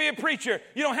have to be a preacher.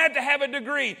 You don't have to have a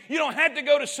degree. You don't have to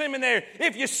go to seminary.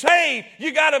 If you're saved,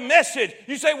 you got a message.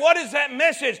 You say, what is that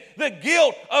message? The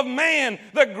guilt of man,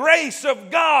 the grace of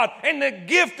God, and the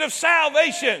gift of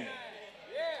salvation.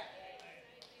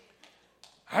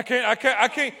 I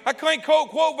can't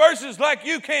quote verses like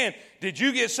you can. Did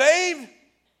you get saved?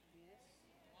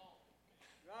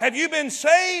 Have you been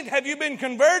saved? Have you been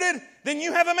converted? Then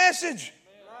you have a message.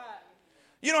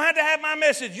 You don't have to have my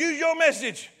message. Use your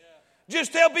message.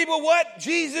 Just tell people what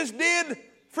Jesus did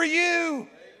for you.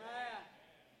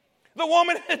 The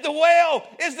woman at the well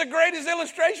is the greatest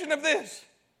illustration of this.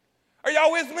 Are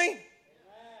y'all with me?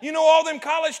 You know all them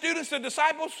college students, the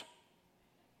disciples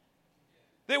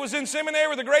that was in seminary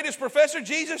with the greatest professor,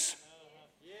 Jesus?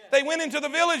 They went into the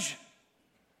village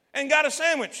and got a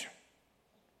sandwich.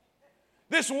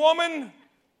 This woman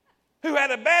who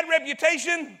had a bad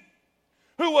reputation,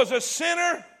 who was a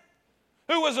sinner,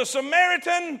 who was a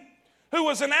Samaritan, who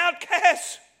was an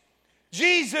outcast,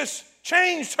 Jesus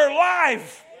changed her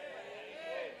life.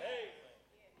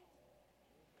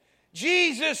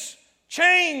 Jesus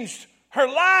changed her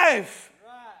life.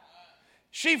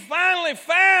 She finally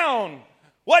found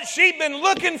what she'd been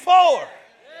looking for.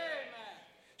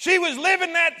 She was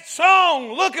living that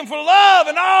song, looking for love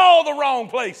in all the wrong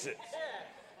places.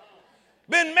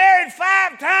 Been married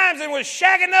 5 times and was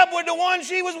shacking up with the one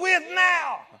she was with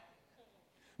now.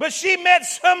 But she met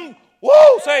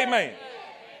say amen.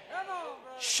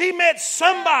 She met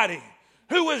somebody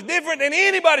who was different than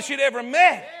anybody she'd ever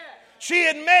met. She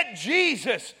had met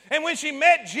Jesus, and when she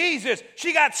met Jesus,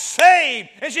 she got saved,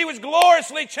 and she was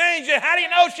gloriously changed. And how do you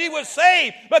know she was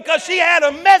saved? Because she had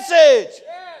a message.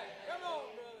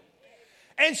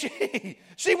 And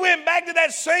she went back to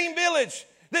that same village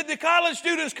that the college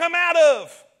students come out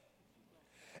of.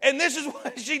 And this is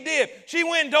what she did. She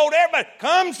went and told everybody,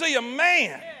 come see a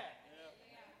man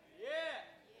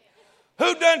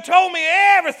who done told me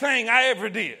everything I ever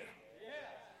did.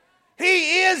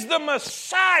 He is the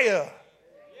Messiah.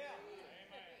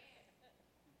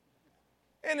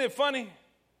 Isn't it funny?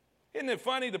 Isn't it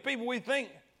funny? The people we think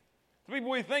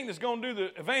that's going to do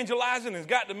the evangelizing has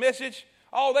got the message,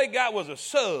 all they got was a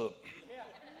sub.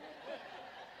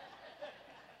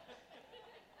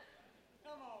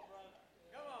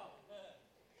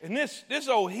 And this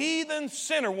old heathen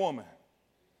sinner woman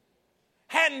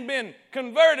hadn't been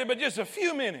converted but just a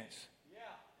few minutes.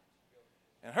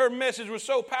 And her message was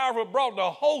so powerful, it brought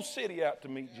the whole city out to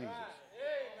meet Jesus.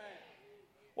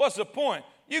 What's the point?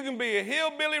 You can be a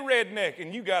hillbilly redneck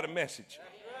and you got a message.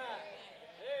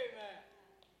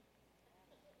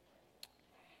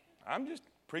 I'm just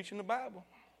preaching the Bible.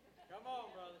 Come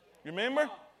on, brother. Remember?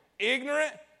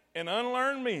 Ignorant and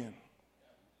unlearned men.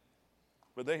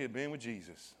 But they had been with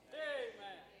Jesus.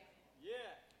 Amen. Yeah.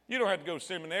 You don't have to go to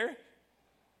seminary.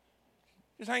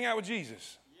 Just hang out with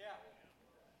Jesus. Yeah.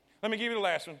 Let me give you the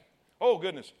last one. Oh,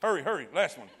 goodness. Hurry.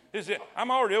 Last one. This is it.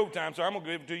 I'm already over time, so I'm going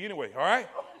to give it to you anyway. All right?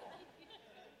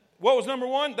 What was number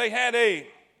 1? They had a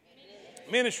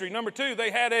ministry. Number 2,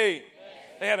 they had a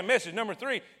message. Number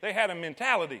 3, they had a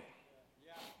mentality.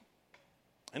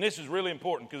 And this is really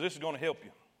important because this is going to help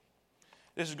you.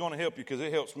 This is going to help you because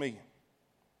it helps me.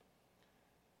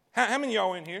 How many of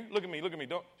y'all in here? Look at me.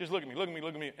 Don't just look at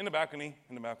me. In the balcony.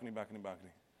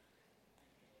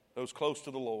 Those close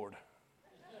to the Lord.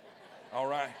 All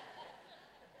right.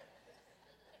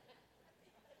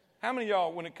 How many of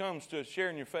y'all, when it comes to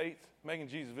sharing your faith, making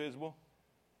Jesus visible,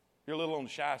 you're a little on the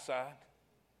shy side?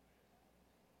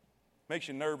 Makes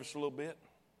you nervous a little bit?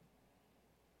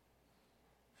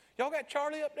 Y'all got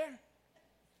Charlie up there?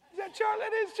 Is that Charlie?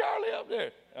 That is Charlie up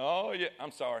there. Oh, yeah.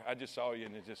 I'm sorry. I just saw you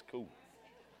and it's just cool.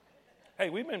 Hey,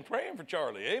 we've been praying for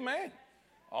Charlie. Amen.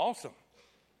 Awesome.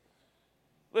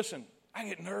 Listen, I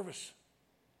get nervous.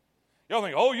 Y'all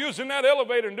think, oh, you was in that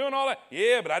elevator and doing all that.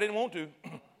 Yeah, but I didn't want to.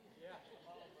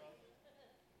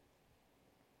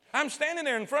 I'm standing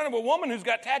there in front of a woman who's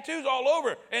got tattoos all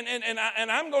over, and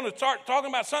I'm going to start talking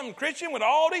about something Christian with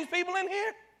all these people in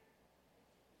here?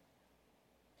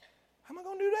 How am I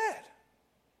going to do that?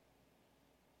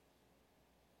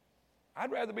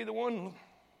 I'd rather be the one,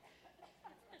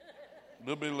 a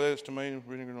little bit less tomato,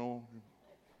 vinegar, no.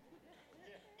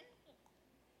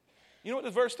 You know what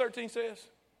this verse 13 says?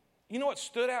 You know what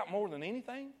stood out more than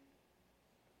anything? It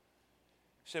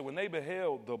said, when they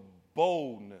beheld the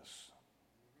boldness.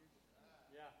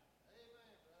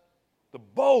 The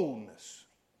boldness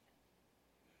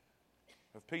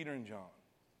of Peter and John.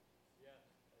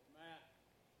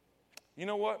 You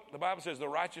know what? The Bible says the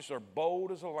righteous are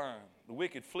bold as a lion. The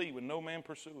wicked flee when no man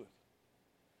pursueth.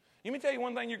 Let me tell you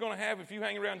one thing you're going to have if you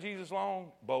hang around Jesus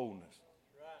long. Boldness.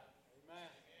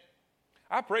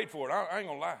 I prayed for it. I ain't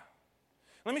going to lie.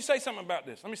 Let me say something about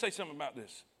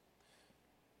this.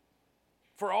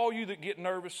 For all you that get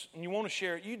nervous and you want to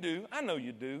share it, you do. I know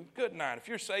you do. Good night. If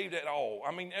you're saved at all,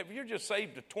 I mean, if you're just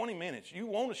saved to 20 minutes, you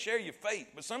want to share your faith.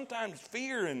 But sometimes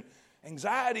fear and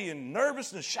anxiety and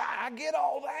nervousness, shy, I get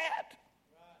all that.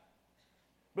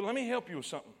 But let me help you with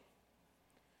something.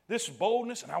 This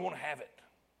boldness, and I want to have it.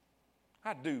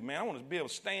 I do, man. I want to be able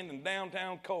to stand in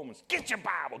downtown Coleman's. Get your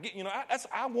Bible.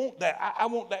 I want that. I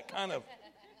want that kind of.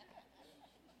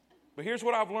 But here's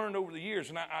what I've learned over the years,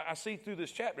 and I see through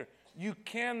this chapter. You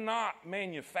cannot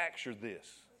manufacture this.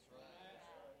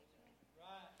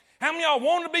 How many of y'all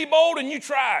wanted to be bold and you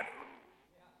tried?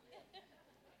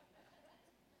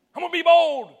 I'm going to be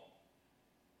bold.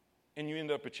 And you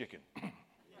end up a chicken.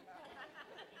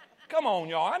 Come on,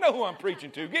 y'all. I know who I'm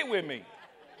preaching to. Get with me.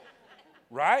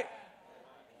 Right?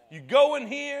 You go in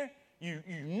here. You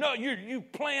know you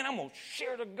plan. I'm going to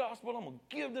share the gospel. I'm going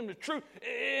to give them the truth.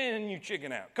 And you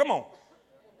chicken out. Come on.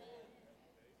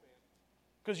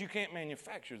 Because you can't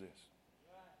manufacture this.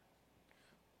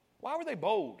 Why were they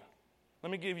bold?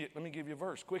 Let me give you a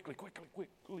verse quickly. We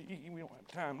don't have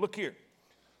time. Look here.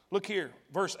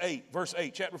 Verse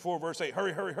 8, chapter 4, verse 8.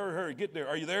 Hurry. Get there.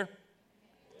 Are you there?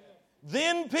 Yeah.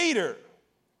 Then Peter,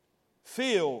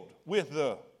 filled with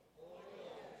the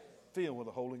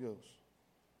Holy Ghost.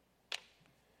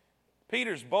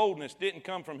 Peter's boldness didn't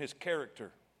come from his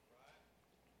character.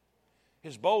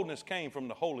 His boldness came from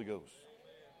the Holy Ghost.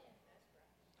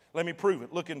 Let me prove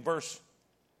it. Look in verse.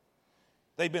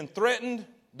 They've been threatened.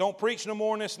 Don't preach no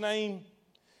more in this name.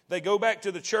 They go back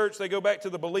to the church. They go back to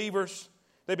the believers.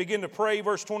 They begin to pray.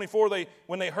 Verse 24,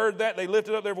 when they heard that, they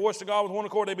lifted up their voice to God with one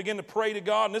accord. They begin to pray to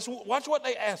God. And watch what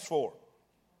they asked for.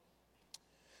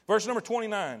 Verse number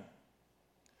 29.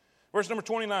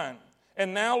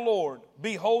 And now, Lord,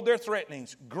 behold their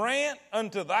threatenings. Grant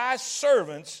unto thy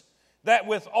servants that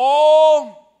with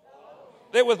all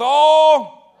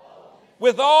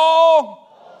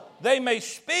they may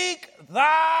speak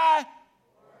thy word.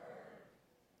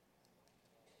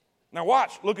 Now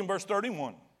watch, look in verse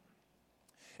 31.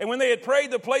 And when they had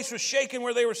prayed, the place was shaken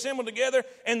where they were assembled together,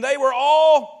 and they were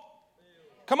all,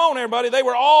 come on everybody, they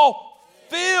were all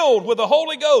filled with the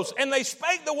Holy Ghost, and they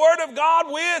spake the word of God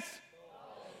with.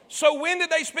 So when did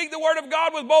they speak the word of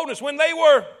God with boldness? When they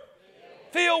were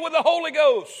filled with the Holy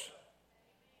Ghost.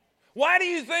 Why do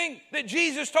you think that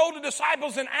Jesus told the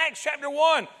disciples in Acts chapter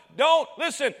 1,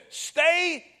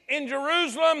 stay in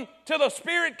Jerusalem till the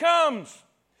Spirit comes?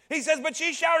 He says, but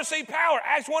ye shall receive power.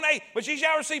 Acts 1:8, but ye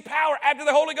shall receive power after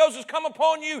the Holy Ghost has come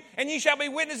upon you, and ye shall be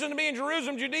witnesses unto me in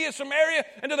Jerusalem, Judea, Samaria,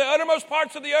 and to the uttermost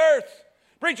parts of the earth.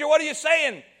 Preacher, what are you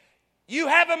saying? You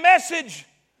have a message,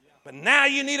 but now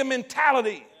you need a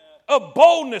mentality of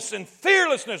boldness and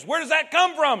fearlessness. Where does that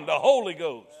come from? The Holy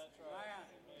Ghost.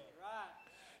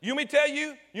 You may tell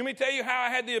you how I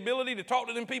had the ability to talk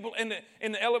to them people in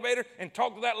the elevator and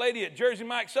talk to that lady at Jersey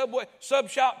Mike's sub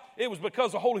shop. It was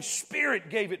because the Holy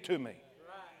Spirit gave it to me.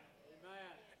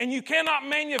 And you cannot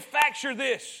manufacture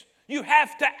this. You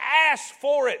have to ask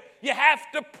for it. You have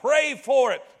to pray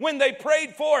for it. When they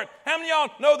prayed for it, how many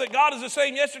of y'all know that God is the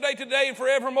same yesterday, today, and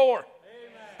forevermore? Amen.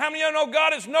 How many of y'all know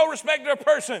God is no respecter of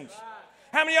persons? Right.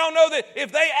 How many of y'all know that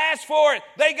if they asked for it,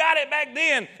 they got it back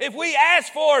then? If we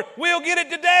ask for it, we'll get it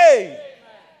today.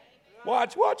 Amen.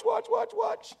 Watch.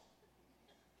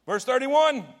 Verse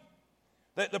 31,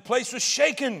 the place was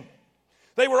shaken.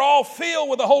 They were all filled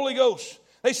with the Holy Ghost.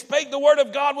 They spake the word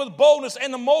of God with boldness,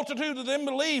 and the multitude of them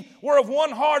believed were of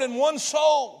one heart and one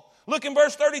soul. Look in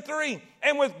verse 33.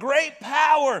 And with great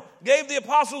power gave the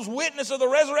apostles witness of the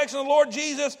resurrection of the Lord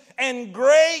Jesus, and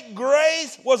great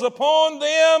grace was upon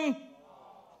them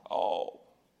all.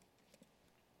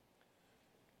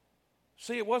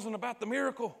 See, it wasn't about the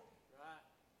miracle.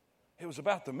 It was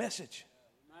about the message.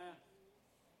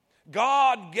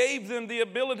 God gave them the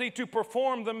ability to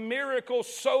perform the miracle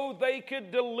so they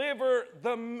could deliver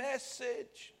the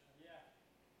message.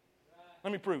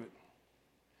 Let me prove it.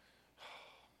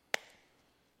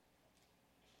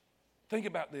 Think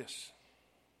about this.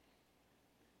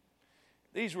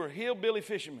 These were hillbilly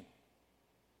fishermen,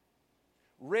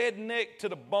 redneck to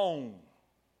the bone.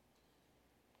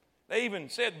 They even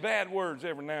said bad words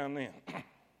every now and then.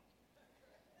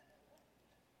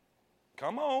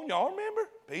 Come on, y'all remember?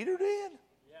 Peter did.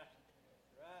 Yeah.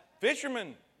 Right.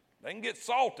 Fishermen, they can get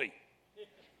salty.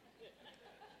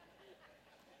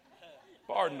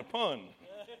 Pardon the pun.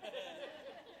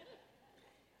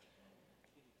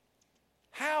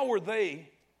 How were they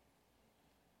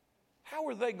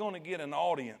going to get an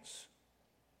audience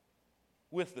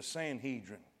with the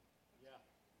Sanhedrin? Yeah.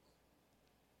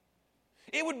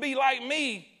 It would be like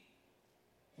me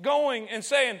going and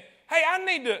saying, hey, I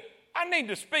need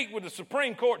to speak with the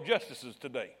Supreme Court justices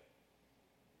today.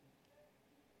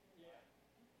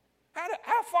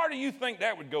 How far do you think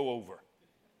that would go over?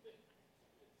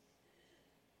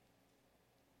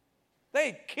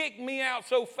 They'd kick me out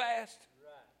so fast.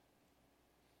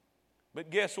 But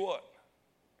guess what?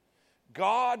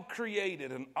 God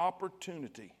created an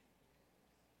opportunity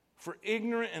for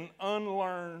ignorant and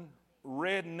unlearned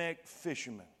redneck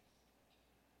fishermen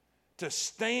to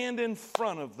stand in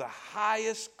front of the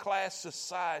highest class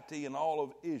society in all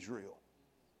of Israel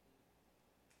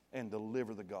and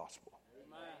deliver the gospel.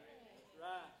 Amen. Right.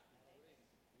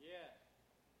 Yeah.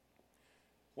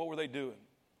 What were they doing?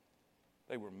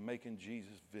 They were making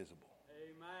Jesus visible.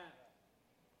 Amen.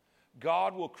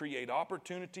 God will create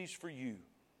opportunities for you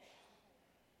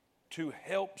to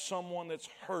help someone that's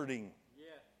hurting. Yeah.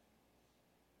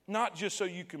 Not just so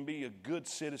you can be a good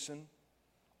citizen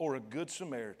or a good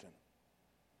Samaritan.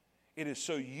 It is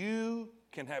so you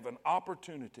can have an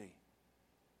opportunity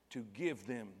to give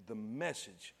them the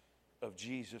message of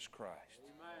Jesus Christ.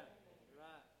 Amen.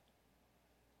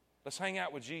 Let's hang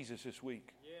out with Jesus this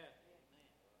week.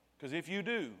 Because if you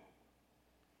do,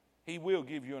 He will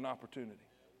give you an opportunity.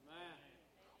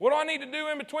 What do I need to do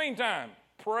in between time?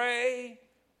 Pray,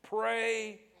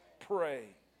 pray, pray.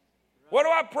 What do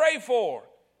I pray for?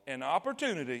 An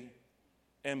opportunity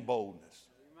and boldness.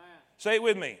 Say it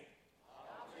with me.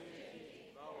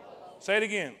 Say it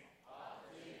again.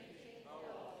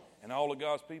 And all of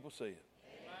God's people say it.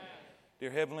 Dear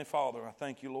Heavenly Father, I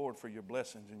thank you, Lord, for your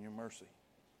blessings and your mercy.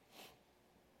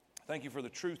 Thank you for the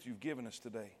truth you've given us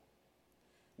today.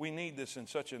 We need this in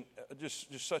such an just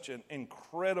such an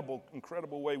incredible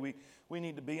way. We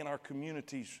need to be in our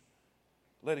communities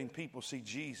letting people see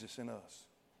Jesus in us.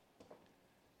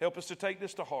 Help us to take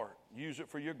this to heart. Use it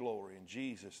for your glory. In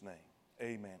Jesus' name,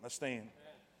 amen. Let's stand.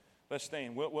 Let's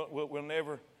stand. We'll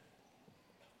never,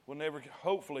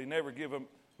 hopefully, never give a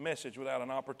message without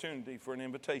an opportunity for an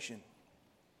invitation.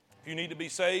 If you need to be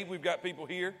saved, we've got people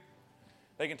here.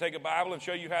 They can take a Bible and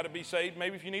show you how to be saved.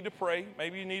 Maybe if you need to pray,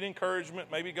 maybe you need encouragement,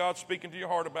 maybe God's speaking to your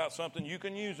heart about something, you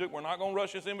can use it. We're not going to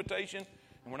rush this invitation,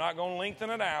 and we're not going to lengthen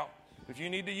it out. If you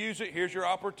need to use it, here's your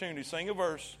opportunity. Sing a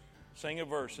verse,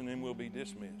 and then we'll be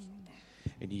dismissed.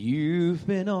 And you've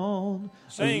been on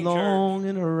Sing, a long church.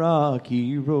 and a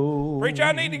rocky road. Preacher,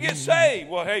 I need to get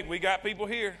saved. Well, hey, we got people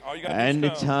here. All you got to do is come. And the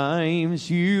times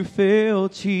you feel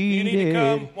cheated. You need to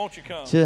come. Won't you come?